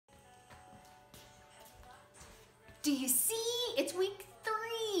Do you see? It's week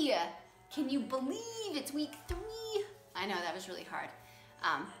 3. Can you believe it's week 3? I know, that was really hard.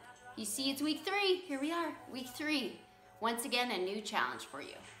 You see, it's week 3. Here we are, week 3. Once again, a new challenge for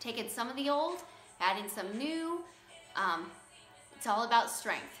you. Taking some of the old, adding some new. It's all about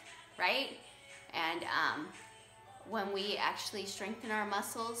strength, right? And when we actually strengthen our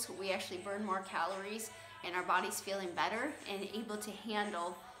muscles, we actually burn more calories and our body's feeling better and able to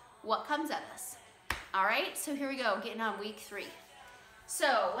handle what comes at us. All right, so here we go, getting on week 3.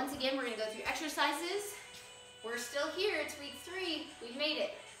 So once again, we're gonna go through exercises. We're still here, it's week 3, we've made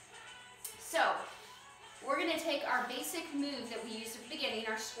it. So we're gonna take our basic move that we used at the beginning,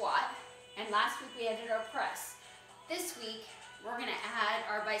 our squat, and last week we added our press. This week, we're gonna add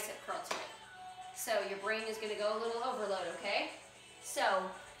our bicep curl to it. So your brain is gonna go a little overload, okay? So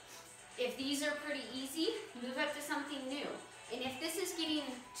if these are pretty easy, move up to something new. And if this is getting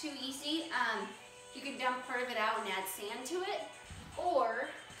too easy, you can dump part of it out and add sand to it. Or,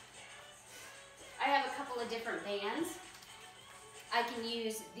 I have a couple of different bands. I can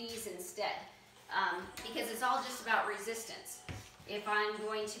use these instead because it's all just about resistance. If I'm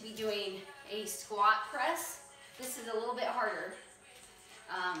going to be doing a squat press, this is a little bit harder.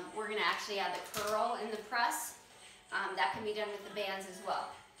 We're gonna actually add the curl in the press. That can be done with the bands as well.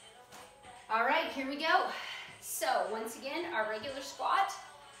 All right, here we go. So once again, our regular squat,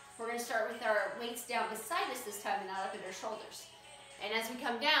 we're gonna start with our weights down beside us this time and not up at our shoulders. And as we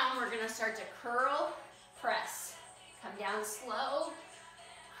come down, we're gonna start to curl, press. Come down slow,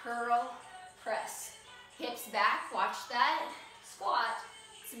 curl, press. Hips back, watch that. Squat,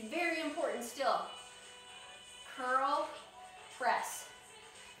 it's very important still. Curl, press.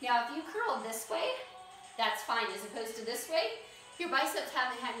 Now if you curl this way, that's fine, as opposed to this way, your biceps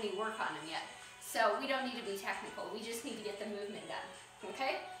haven't had any work on them yet. So we don't need to be technical, we just need to get the movement done,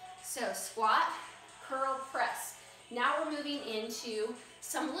 okay? So squat, curl, press. Now we're moving into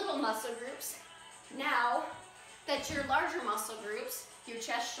some little muscle groups. Now that your larger muscle groups, your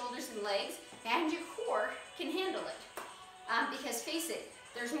chest, shoulders, and legs, and your core can handle it. Because face it,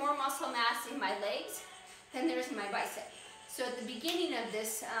 there's more muscle mass in my legs than there's in my bicep. So at the beginning of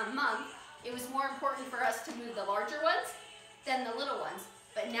this month, it was more important for us to move the larger ones than the little ones,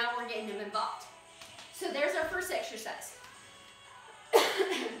 but now we're getting them involved. So there's our first exercise.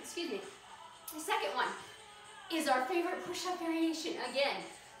 Excuse me. The second one is our favorite push-up variation again.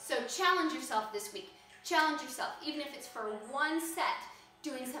 So challenge yourself this week. Challenge yourself, even if it's for one set,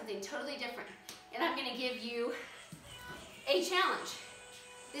 doing something totally different. And I'm gonna give you a challenge.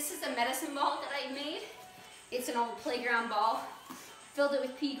 This is a medicine ball that I made. It's an old playground ball. Filled it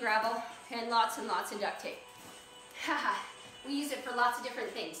with pea gravel and lots of duct tape. Haha, we use it for lots of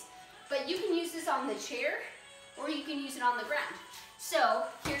different things. But you can use this on the chair or you can use it on the ground. So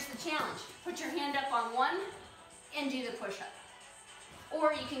here's the challenge. Put your hand up on one and do the push-up.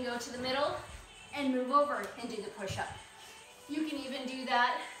 Or you can go to the middle and move over and do the push-up. You can even do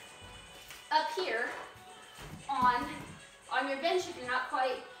that up here on your bench if you're not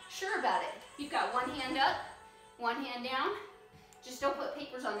quite sure about it. You've got one hand up, one hand down. Just don't put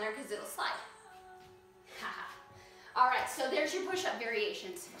papers on there because it'll slide. All right, so there's your push-up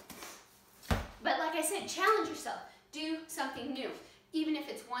variations. But like I said, challenge yourself. Do something new, even if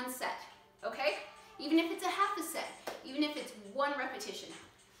it's one set, okay? Even if it's a half a set, even if it's one repetition.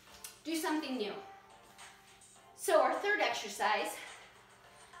 Do something new. So our third exercise,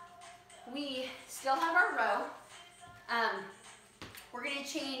 we still have our row. We're gonna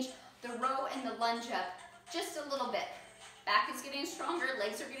change the row and the lunge up just a little bit. Back is getting stronger,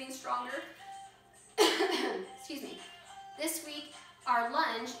 legs are getting stronger. Excuse me. This week, our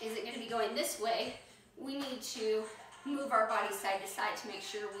lunge isn't gonna be going this way. We need to move our body side to side to make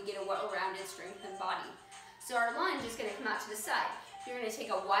sure we get a well-rounded, strengthened body. So our lunge is gonna come out to the side. You're gonna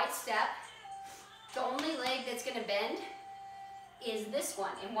take a wide step. The only leg that's gonna bend is this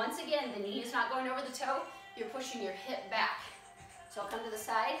one. And once again, the knee is not going over the toe. You're pushing your hip back. So I'll come to the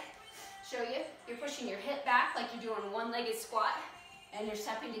side, show you. You're pushing your hip back like you're doing a one-legged squat, and you're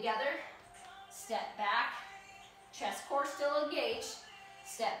stepping together. Step back, chest core still engaged.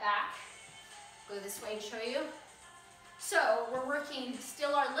 Step back, go this way and show you. So we're working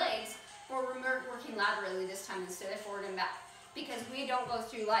still our legs, but we're working laterally this time instead of forward and back, because we don't go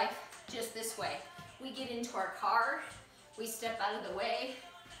through life just this way. We get into our car, we step out of the way,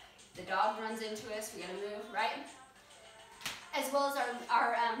 the dog runs into us, we gotta move, right? As well as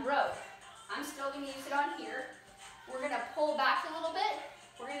our row. I'm still gonna use it on here. We're gonna pull back a little bit.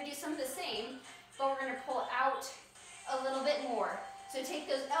 We're gonna do some of the same, but we're gonna pull out a little bit more. So take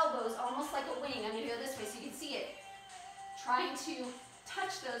those elbows almost like a wing. I'm gonna go this way so you can see it. Trying to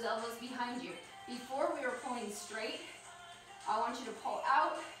touch those elbows behind you. Before we were pulling straight, I want you to pull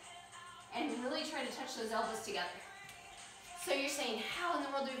out and really try to touch those elbows together. So you're saying, how in the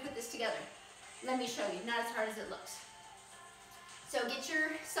world do we put this together? Let me show you, not as hard as it looks. So get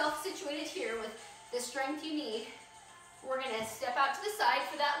yourself situated here with the strength you need. We're gonna step out to the side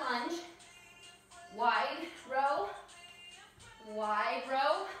for that lunge. Wide row,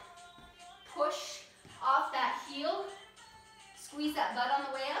 push off that heel, squeeze that butt on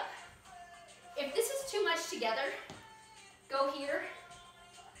the way up. If this is too much together, go here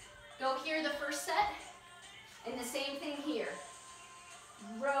the first set, and the same thing here.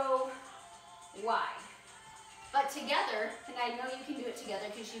 Row wide. But together, and I know you can do it together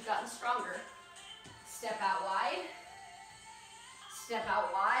because you've gotten stronger, step out wide, step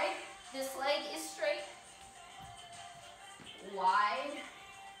out wide. This leg is straight, wide,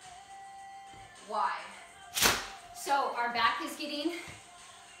 wide. So our back is getting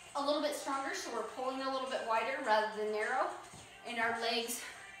a little bit stronger, so we're pulling a little bit wider rather than narrow, and our legs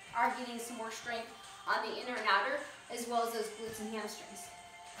are getting some more strength on the inner and outer, as well as those glutes and hamstrings.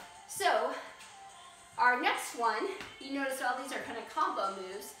 So our next one, you notice all these are kind of combo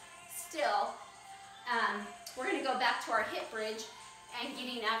moves. Still, we're going to go back to our hip bridge and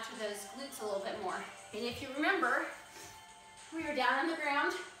getting after those glutes a little bit more. And if you remember, we were down on the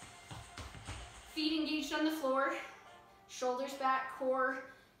ground, feet engaged on the floor, shoulders back, core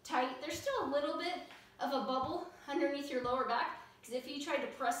tight. There's still a little bit of a bubble underneath your lower back, because if you tried to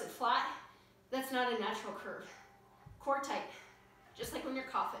press it flat, that's not a natural curve. Core tight, just like when you're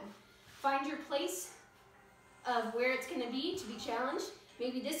coughing. Find your place of where it's going to be challenged.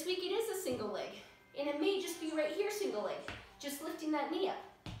 Maybe this week it is a single leg, and it may just be right here, single leg, just lifting that knee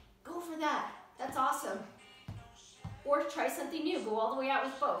up. Go for that. That's awesome. Or try something new. Go all the way out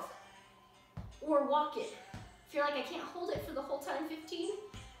with both. Or walk it. If you're like, I can't hold it for the whole time, 15,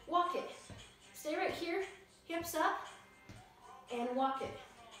 walk it. Stay right here, hips up, and walk it.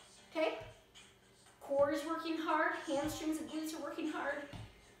 Okay? Core is working hard, hamstrings and glutes are working hard.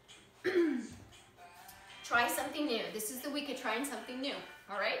 Try something new. This is the week of trying something new,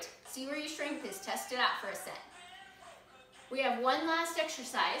 all right? See where your strength is, test it out for a set. We have one last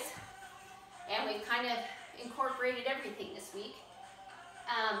exercise, and we've kind of incorporated everything this week.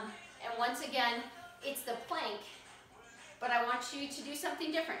 And once again, it's the plank, but I want you to do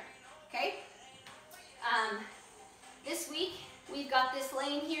something different, okay? This week, we've got this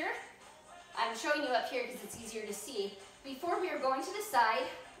lane here. I'm showing you up here because it's easier to see. Before we were going to the side,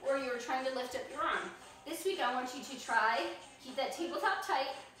 or you were trying to lift up your arm. This week, I want you to try, keep that tabletop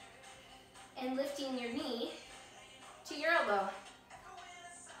tight, and lifting your knee to your elbow.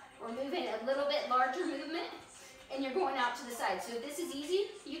 We're moving a little bit larger movement, and you're going out to the side. So if this is easy,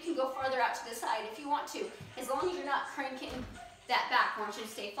 you can go farther out to the side if you want to, as long as you're not cranking that back. I want you to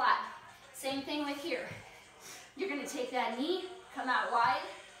stay flat. Same thing with here. You're gonna take that knee, come out wide,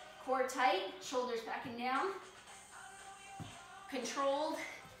 core tight, shoulders back and down. Controlled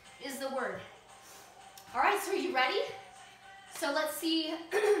is the word. All right, so are you ready? So let's see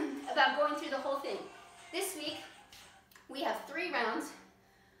about going through the whole thing. This week, we have 3 rounds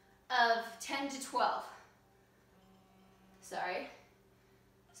of 10 to 12. Sorry,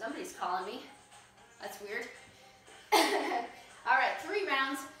 somebody's calling me. That's weird. All right, 3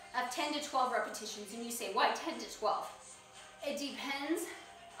 rounds of 10 to 12 repetitions. And you say, why 10 to 12? It depends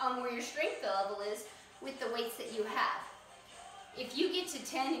on where your strength level is with the weights that you have. If you get to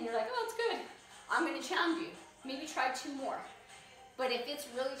 10 and you're like, oh, it's good, I'm gonna challenge you. Maybe try 2 more. But if it's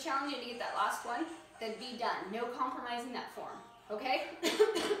really challenging to get that last one, then be done. No compromising that form, okay?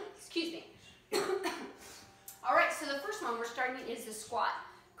 Excuse me. All right, so the first one we're starting is the squat,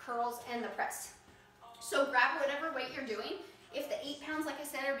 curls, and the press. So grab whatever weight you're doing. If the 8 pounds, like I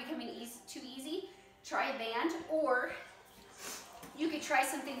said, are becoming too easy, try a band, or you could try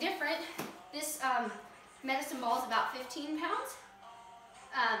something different. This medicine ball is about 15 pounds,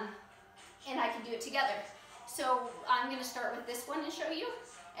 and I can do it together. So I'm gonna start with this one and show you,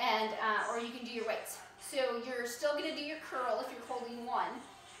 and or you can do your weights. So you're still gonna do your curl if you're holding 1,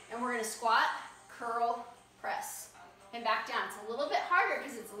 and we're gonna squat, curl, press, and back down. It's a little bit harder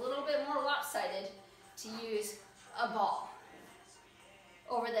because it's a little bit more lopsided to use a ball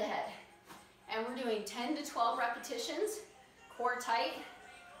over the head. And we're doing 10 to 12 repetitions, core tight.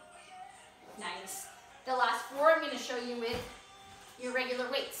 Nice. The last 4 I'm gonna show you with your regular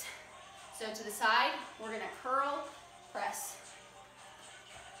weights. So to the side, we're gonna curl, press,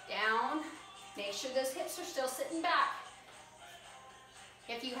 down. Make sure those hips are still sitting back.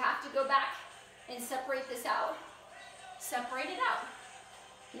 If you have to go back and separate this out, separate it out.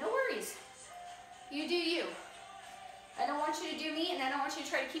 No worries. You do you. I don't want you to do me, and I don't want you to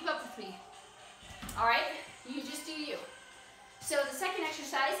try to keep up with me. All right, you just do you. So the second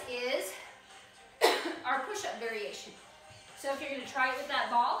exercise is our push-up variation. So if you're gonna try it with that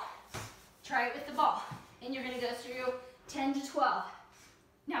ball, try it with the ball. And you're gonna go through 10 to 12.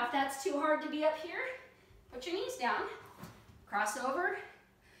 Now if that's too hard to be up here, put your knees down, cross over,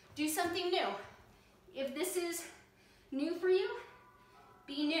 do something new. If this is new for you,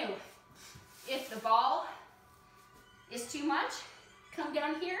 be new. If the ball is too much, come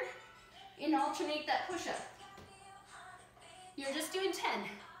down here and alternate that push-up. You're just doing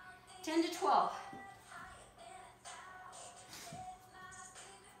 10 to 12.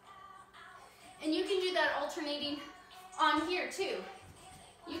 And you can do that alternating on here too.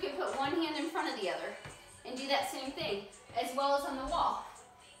 You can put one hand in front of the other and do that same thing, as well as on the wall.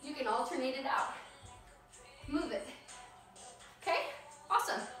 You can alternate it out. Move it. Okay?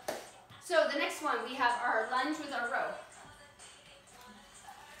 Awesome. So the next one, we have our lunge with our row.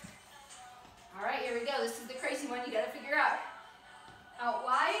 All right, here we go. This is the crazy one you gotta figure out. Out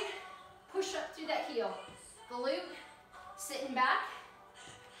wide, push up through that heel. Glute, sitting back.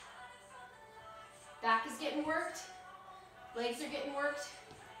 Back is getting worked. Legs are getting worked.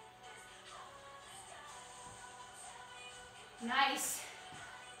 Nice.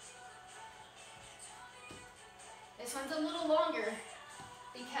 This one's a little longer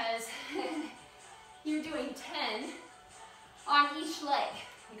because you're doing 10 on each leg,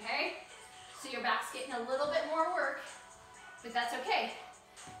 okay? So your back's getting a little bit more work, but that's okay.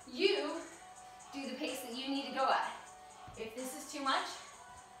 You do the pace that you need to go at. If this is too much,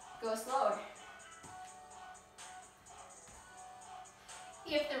 go slower.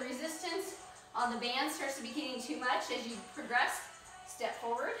 If the resistance on the band starts to be getting too much as you progress, step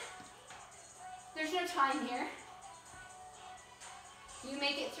forward. There's no time here. You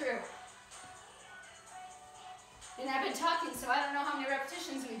make it through. And I've been talking, so I don't know how many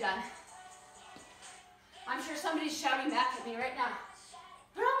repetitions we've done. I'm sure somebody's shouting back at me right now.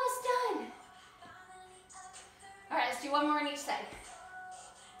 We're almost done. All right, let's do one more on each side.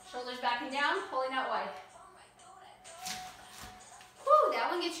 Shoulders back and down, pulling out wide. Whew,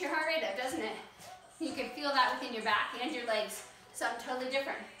 that one gets your heart rate up, doesn't it? You can feel that within your back and your legs. Something totally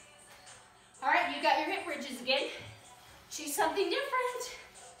different. All right, you got your hip bridges again. Choose something different.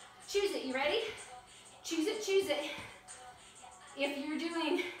 Choose it, you ready? Choose it, choose it. If you're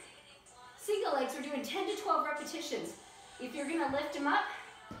doing single legs, we're doing 10 to 12 repetitions. If you're gonna lift them up,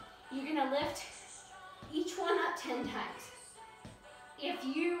 you're gonna lift each one up 10 times. If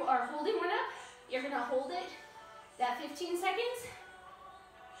you are holding one up, you're gonna hold it that 15 seconds,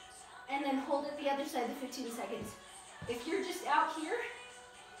 and then hold it the other side the 15 seconds. If you're just out here,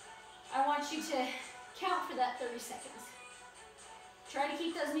 I want you to count for that 30 seconds. Try to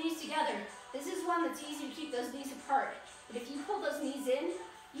keep those knees together. This is one that's easy to keep those knees apart. But if you pull those knees in,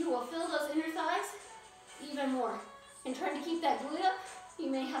 you will feel those inner thighs even more. And trying to keep that glute up, you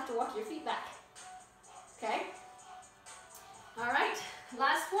may have to walk your feet back. Okay? All right,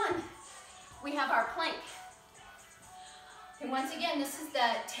 last one. We have our plank. And once again, this is the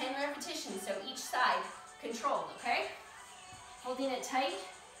 10 repetitions, so each side controlled, okay? Holding it tight,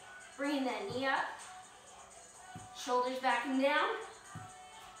 bringing that knee up, shoulders back and down.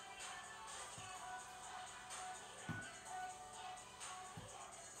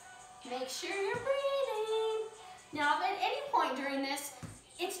 Make sure you're breathing. Now, if at any point during this,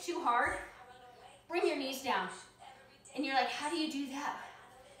 it's too hard, bring your knees down. And you're like, how do you do that?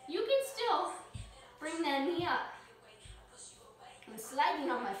 You can still bring that knee up. I'm sliding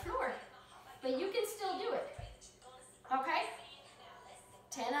on my floor, but you can still do it. Okay?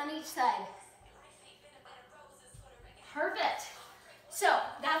 10 on each side. Perfect. So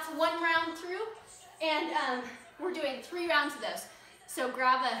that's one round through, and we're doing 3 rounds of those. So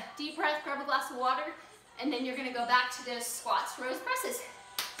grab a deep breath, grab a glass of water, and then you're gonna go back to those squats, rows, presses.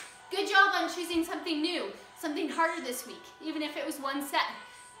 Good job on choosing something new, something harder this week, even if it was one set.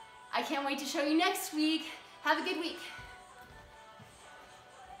 I can't wait to show you next week. Have a good week.